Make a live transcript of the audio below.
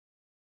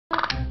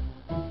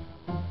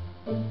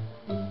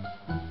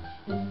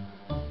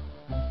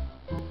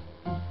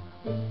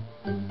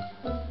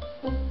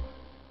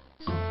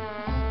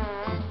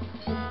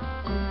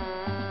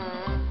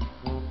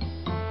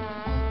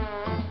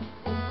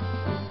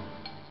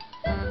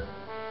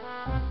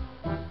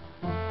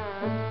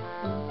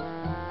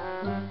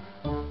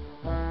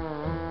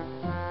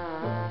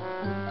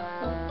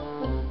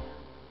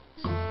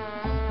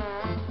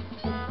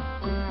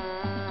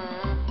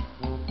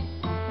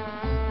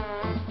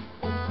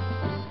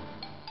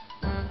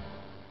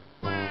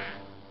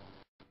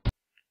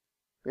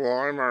Well,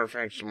 I'm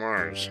Artifacts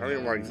Mars. How do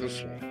you like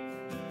this one?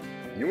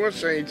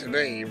 USA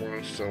Today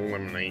wants to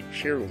eliminate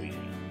cheerleading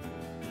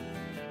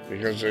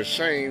because they're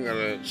saying that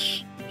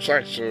it's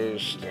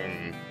sexist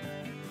and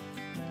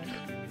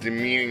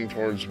demeaning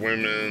towards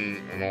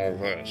women and all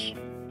this.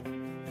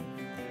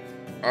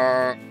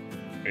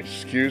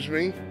 Excuse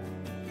me?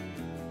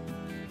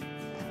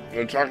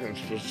 They're talking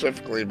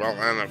specifically about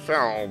the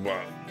NFL,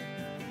 but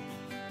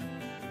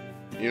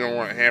you know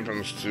what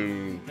happens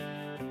to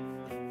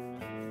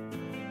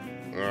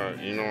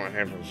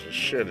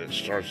shit? It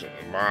starts at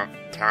the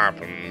top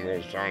and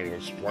goes down to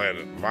a splat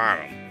at the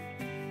bottom.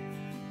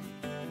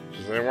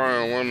 Because they want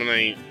to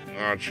eliminate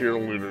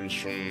cheerleaders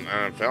from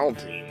NFL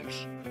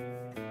teams.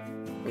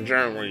 They're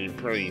generally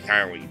pretty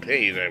highly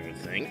paid, I would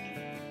think.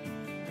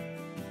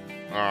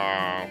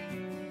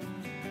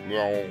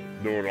 They'll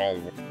do it all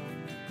the way.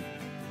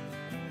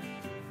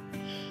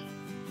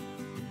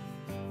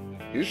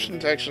 Houston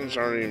Texans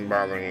aren't even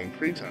bothering with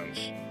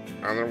pretense.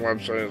 On their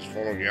website is a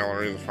photo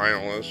gallery of the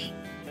finalists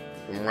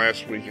from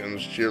last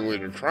weekend's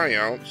cheerleader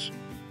tryouts,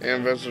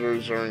 and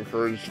visitors are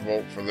encouraged to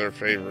vote for their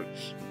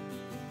favorites.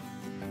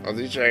 Are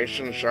these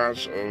action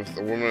shots of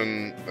the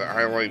women that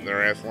highlight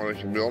their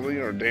athletic ability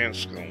or dance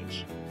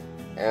skills?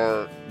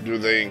 Or do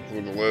they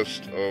include a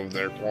list of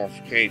their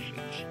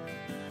qualifications?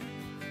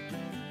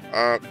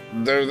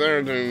 They're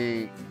there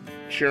to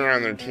cheer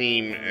on their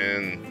team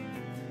and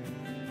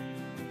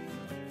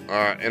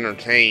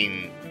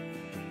entertain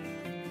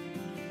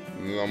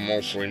the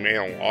mostly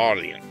male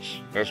audience.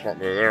 That's what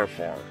they're there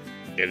for,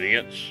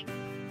 idiots.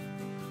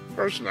 Of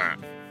course not.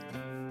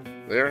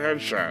 They're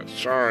headshots.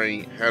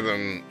 Sorry, head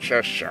and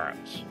chest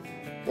shots.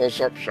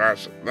 Close-up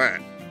shots at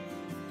that.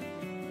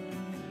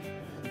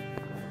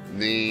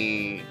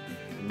 The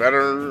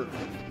better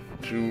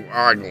to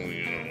ugly,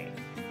 you know.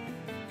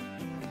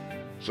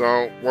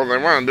 So, what they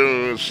want to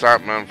do is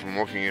stop men from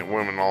looking at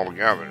women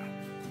altogether.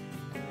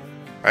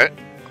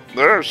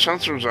 There are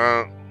censors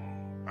on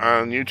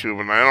YouTube,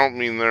 and I don't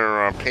mean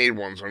they're paid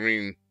ones. I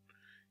mean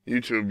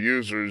YouTube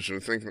users who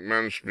think that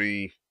men should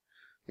be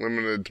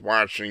limited to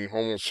watching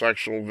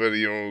homosexual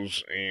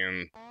videos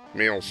and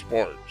male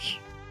sports.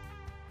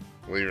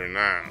 Believe it or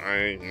not,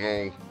 I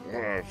know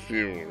a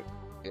few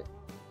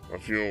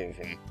of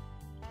them.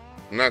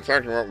 I'm not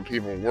talking about the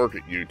people who work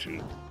at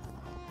YouTube.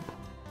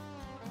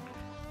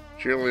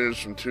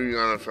 Cheerleaders from 2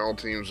 NFL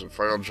teams have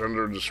filed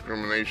gender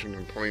discrimination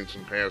complaints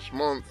in the past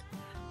month,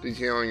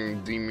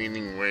 detailing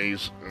demeaning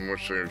ways in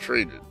which they are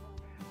treated,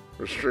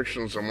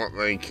 restrictions on what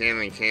they can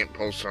and can't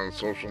post on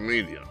social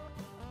media.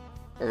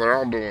 Well, they're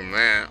all doing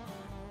that.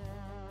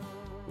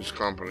 These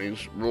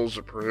companies, rules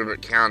that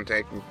prohibit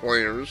contact with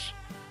players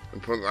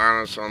and put the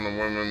onus on the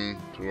women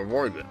to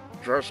avoid it,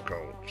 dress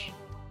codes.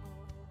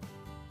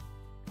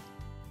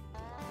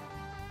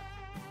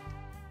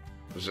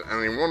 Is it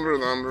any wonder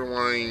the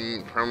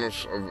underlying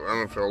premise of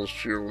NFL's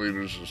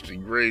cheerleaders is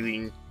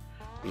degrading,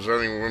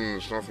 presenting women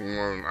as nothing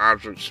more than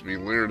objects to be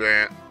leered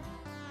at?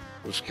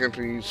 The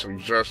skimpy,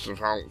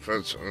 suggestive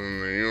outfits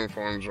and their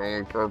uniforms'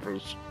 only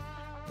purpose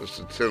is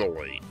to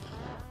titillate.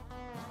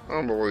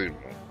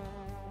 Unbelievable.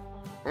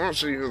 I want to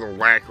see who the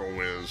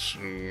wacko is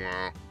who,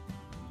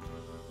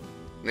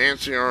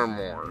 Nancy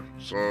Armour.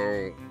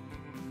 So,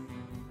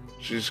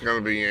 she's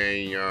going to be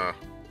a,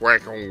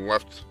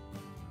 wacko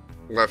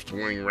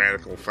left-wing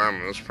radical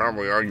feminist,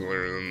 probably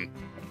uglier than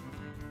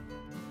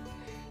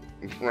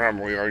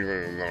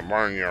a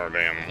barnyard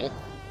animal.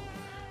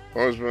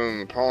 There's been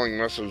an appalling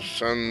message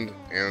sent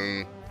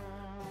in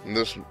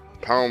this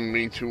pound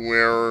Me Too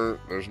era.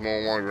 There's no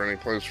longer any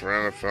place for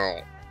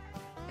NFL.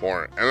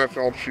 For it.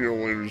 NFL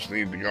cheerleaders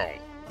need to go.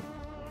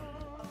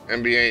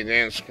 NBA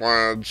dance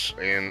squads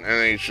and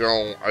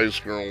NHL ice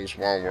girls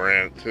while we're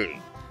at it too.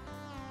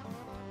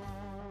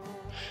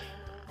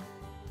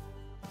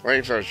 Like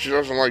I said, she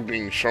doesn't like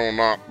being shown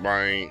up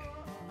by a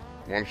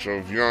bunch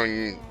of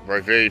young,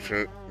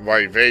 vivacious,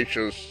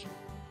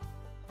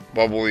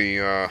 bubbly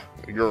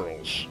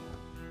girls.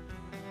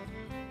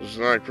 This is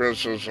not a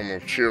criticism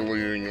of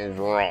cheerleading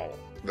overall.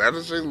 That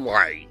is a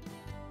lie.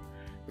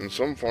 In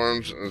some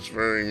forms, it's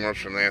very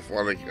much an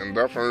athletic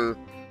endeavor,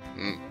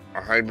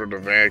 a hybrid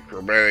of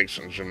acrobatics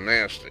and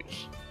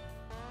gymnastics.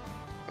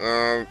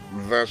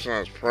 That's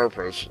not its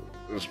purpose.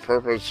 Its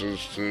purpose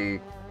is to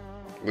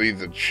lead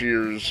the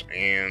cheers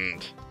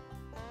and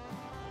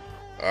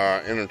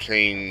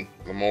entertain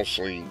the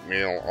mostly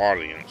male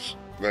audience.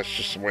 That's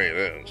just the way it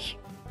is.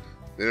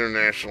 The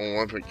International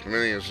Olympic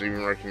Committee has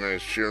even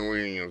recognized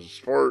cheerleading as a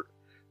sport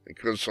that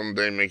could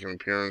someday make an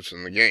appearance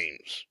in the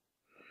games.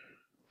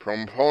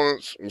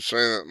 Proponents will say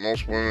that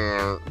most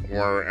women who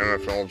are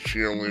NFL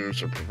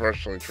cheerleaders are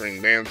professionally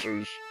trained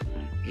dancers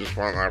who just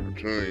want the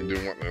opportunity to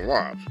do what they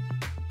love.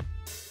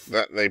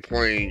 That they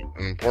play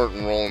an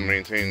important role in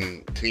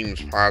maintaining the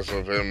team's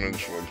positive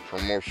image with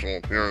promotional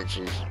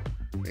appearances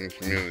and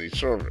community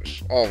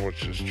service, all of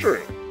which is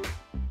true.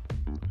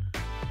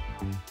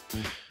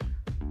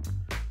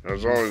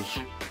 As always,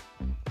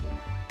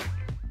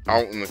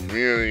 out in the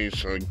community,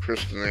 said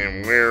Kristen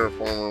Ann Ware,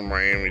 former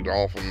Miami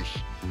Dolphins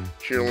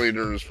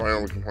cheerleaders,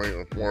 filed a complaint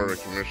with Florida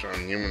Commission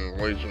on Human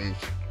Relations,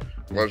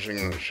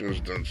 alleging that she was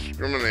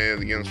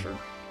discriminated against for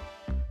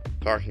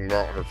talking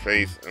about her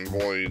faith and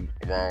bullied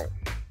about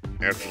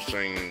after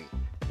saying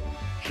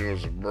she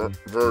was a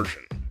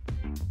virgin.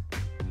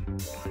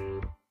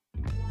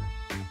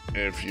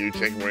 If you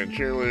take away the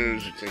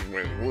cheerleaders, you take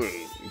away the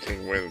glue. You take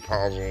away the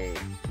puzzle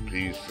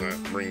piece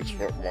that brings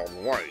football to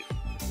life.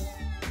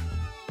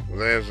 Well,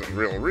 that isn't the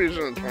real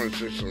reason.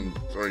 26 and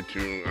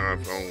 32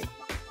 NFL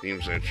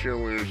teams have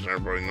cheerleaders, and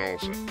everybody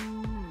knows it.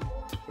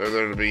 They're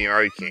there to be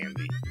eye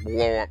candy.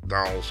 Blow-up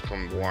dolls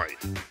come to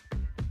life.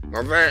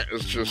 Now that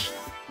is just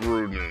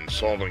rude and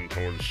insulting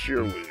towards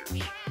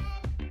cheerleaders.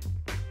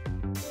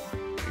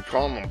 You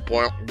call them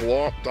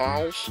blow-up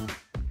dolls?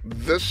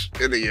 This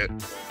idiot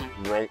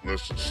wrote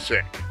this is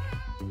sick.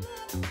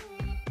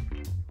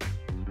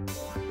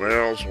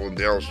 Where else will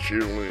Dallas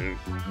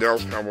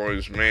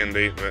Cowboys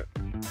mandate that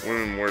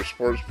women wear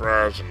sports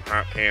bras and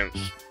hot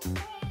pants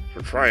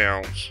for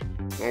tryouts,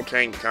 no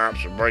tank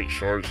tops or bike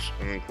shorts,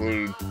 and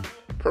include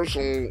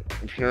personal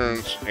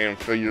appearance and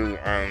figure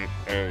on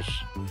as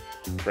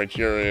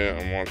criteria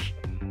on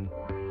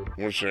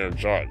which they are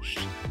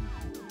judged?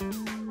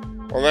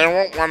 Well, they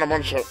don't want a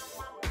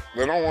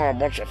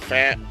bunch of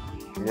fat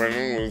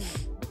women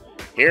with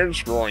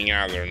hairs growing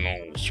out of their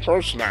nose. Of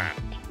course not.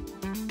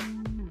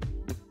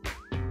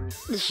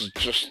 This is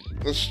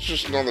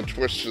just another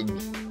twisted,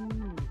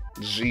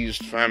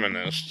 diseased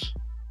feminist.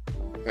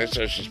 They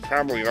say she's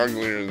probably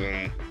uglier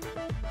than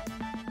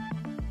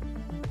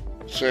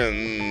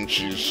sin.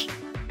 She's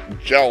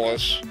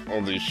jealous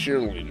of these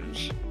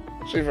cheerleaders.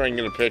 See if I can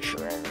get a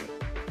picture of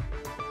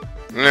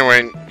her.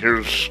 Anyway,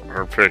 here's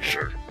her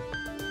picture.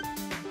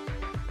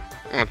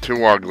 Not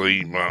too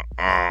ugly, but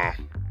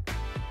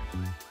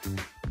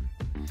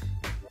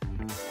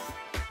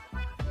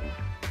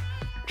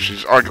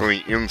she's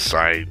ugly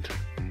inside.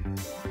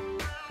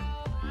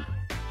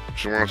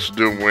 She wants to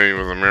do away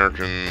with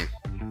American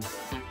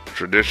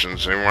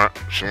traditions.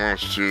 She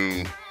wants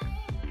to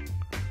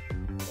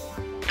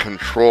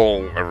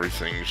control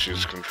everything.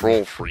 She's a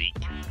control freak.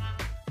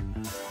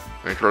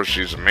 And of course,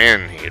 she's a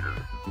man-hater.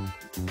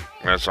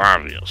 That's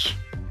obvious.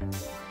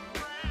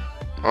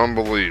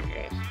 Unbelievable.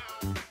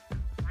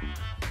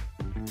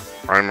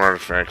 I'm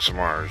Artifacts of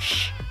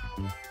Mars.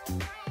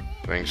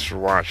 Thanks for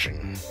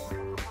watching.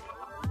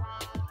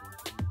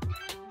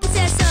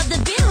 Princess of the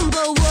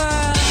bimbo world.